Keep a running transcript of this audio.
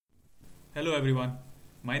Hello everyone,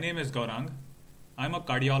 my name is Gaurang. I'm a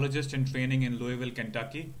cardiologist in training in Louisville,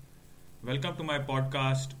 Kentucky. Welcome to my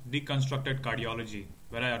podcast, Deconstructed Cardiology,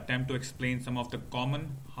 where I attempt to explain some of the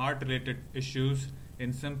common heart related issues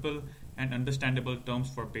in simple and understandable terms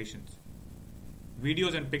for patients.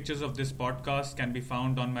 Videos and pictures of this podcast can be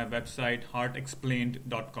found on my website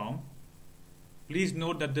heartexplained.com. Please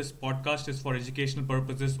note that this podcast is for educational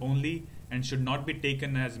purposes only and should not be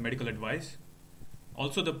taken as medical advice.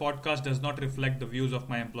 Also, the podcast does not reflect the views of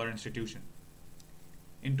my employer institution.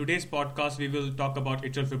 In today's podcast, we will talk about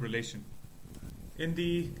atrial fibrillation. In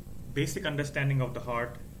the basic understanding of the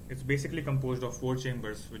heart, it's basically composed of four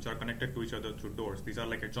chambers which are connected to each other through doors. These are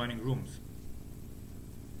like adjoining rooms.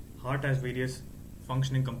 Heart has various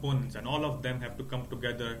functioning components, and all of them have to come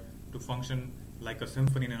together to function like a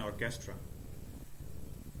symphony in an orchestra.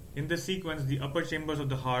 In this sequence, the upper chambers of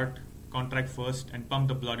the heart contract first and pump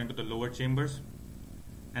the blood into the lower chambers,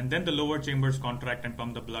 and then the lower chambers contract and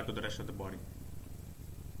pump the blood to the rest of the body.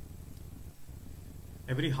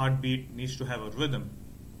 Every heartbeat needs to have a rhythm,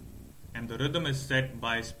 and the rhythm is set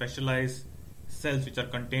by specialized cells which are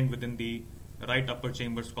contained within the right upper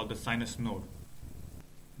chambers called the sinus node.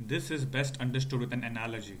 This is best understood with an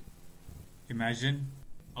analogy. Imagine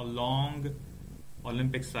a long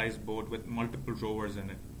Olympic-sized boat with multiple rowers in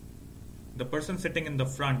it. The person sitting in the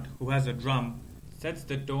front who has a drum sets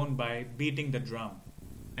the tone by beating the drum,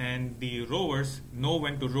 and the rowers know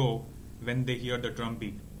when to row when they hear the drum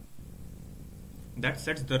beat. That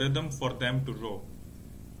sets the rhythm for them to row,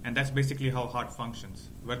 and that's basically how heart functions,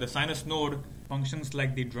 where the sinus node functions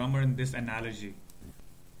like the drummer in this analogy,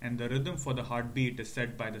 and the rhythm for the heartbeat is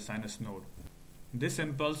set by the sinus node. This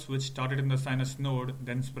impulse, which started in the sinus node,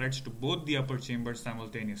 then spreads to both the upper chambers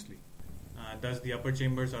simultaneously. Thus, the upper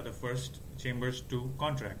chambers are the first chambers to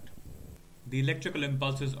contract. The electrical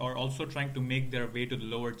impulses are also trying to make their way to the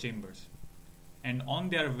lower chambers. And on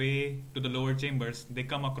their way to the lower chambers, they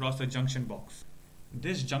come across a junction box.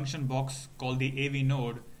 This junction box, called the AV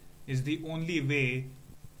node, is the only way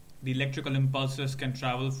the electrical impulses can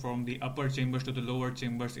travel from the upper chambers to the lower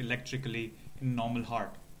chambers electrically in a normal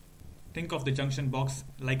heart. Think of the junction box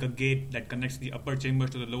like a gate that connects the upper chambers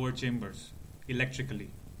to the lower chambers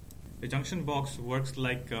electrically. The junction box works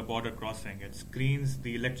like a border crossing. It screens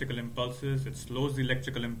the electrical impulses, it slows the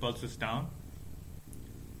electrical impulses down,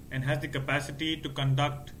 and has the capacity to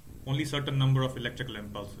conduct only certain number of electrical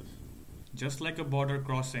impulses. Just like a border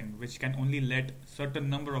crossing, which can only let certain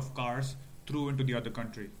number of cars through into the other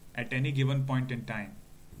country at any given point in time.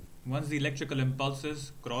 Once the electrical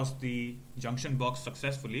impulses cross the junction box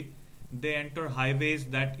successfully, they enter highways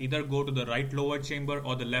that either go to the right lower chamber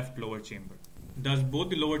or the left lower chamber. Thus, both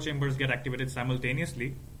the lower chambers get activated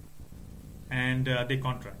simultaneously, and they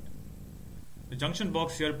contract. The junction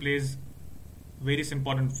box here plays various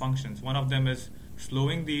important functions. One of them is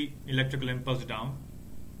slowing the electrical impulse down.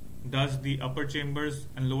 Thus, the upper chambers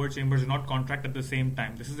and lower chambers do not contract at the same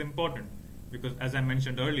time. This is important because, as I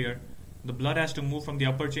mentioned earlier, the blood has to move from the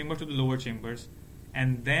upper chambers to the lower chambers,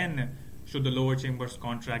 and then should the lower chambers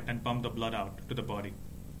contract and pump the blood out to the body.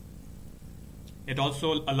 It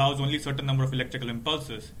also allows only a certain number of electrical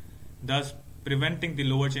impulses, thus preventing the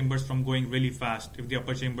lower chambers from going really fast if the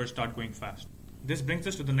upper chambers start going fast. This brings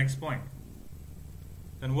us to the next point.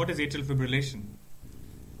 Then what is atrial fibrillation?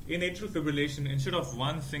 In atrial fibrillation, instead of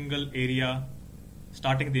one single area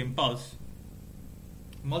starting the impulse,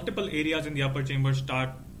 multiple areas in the upper chamber start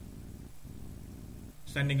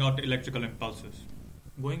sending out electrical impulses.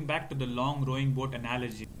 Going back to the long rowing boat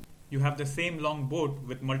analogy, you have the same long boat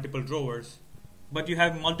with multiple rowers, but you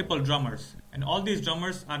have multiple drummers, and all these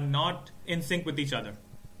drummers are not in sync with each other.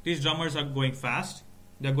 These drummers are going fast,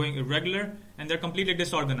 they're going irregular, and they're completely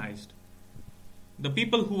disorganized. The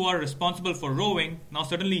people who are responsible for rowing now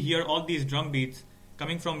suddenly hear all these drum beats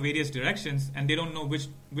coming from various directions, and they don't know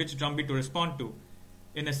which drum beat to respond to.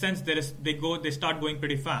 In a sense, they start going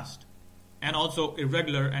pretty fast, and also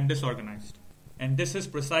irregular and disorganized. And this is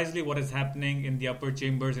precisely what is happening in the upper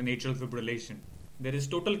chambers in atrial fibrillation. There is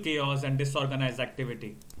total chaos and disorganized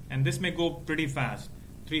activity. And this may go pretty fast,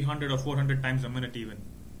 300 or 400 times a minute even.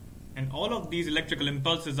 And all of these electrical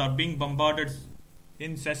impulses are being bombarded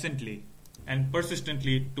incessantly and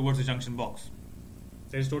persistently towards the junction box.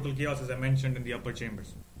 There is total chaos, as I mentioned, in the upper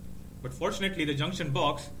chambers. But fortunately, the junction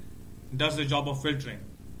box does the job of filtering.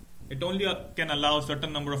 It only can allow a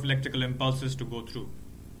certain number of electrical impulses to go through.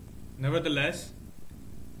 Nevertheless,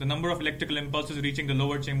 the number of electrical impulses reaching the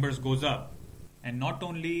lower chambers goes up. And not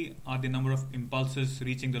only are the number of impulses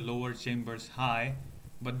reaching the lower chambers high,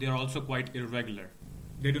 but they are also quite irregular.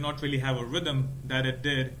 They do not really have a rhythm that it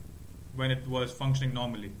did when it was functioning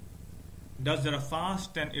normally. Thus, there are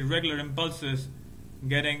fast and irregular impulses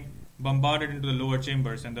getting bombarded into the lower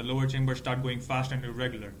chambers, and the lower chambers start going fast and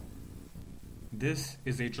irregular. This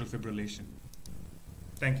is atrial fibrillation.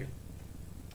 Thank you.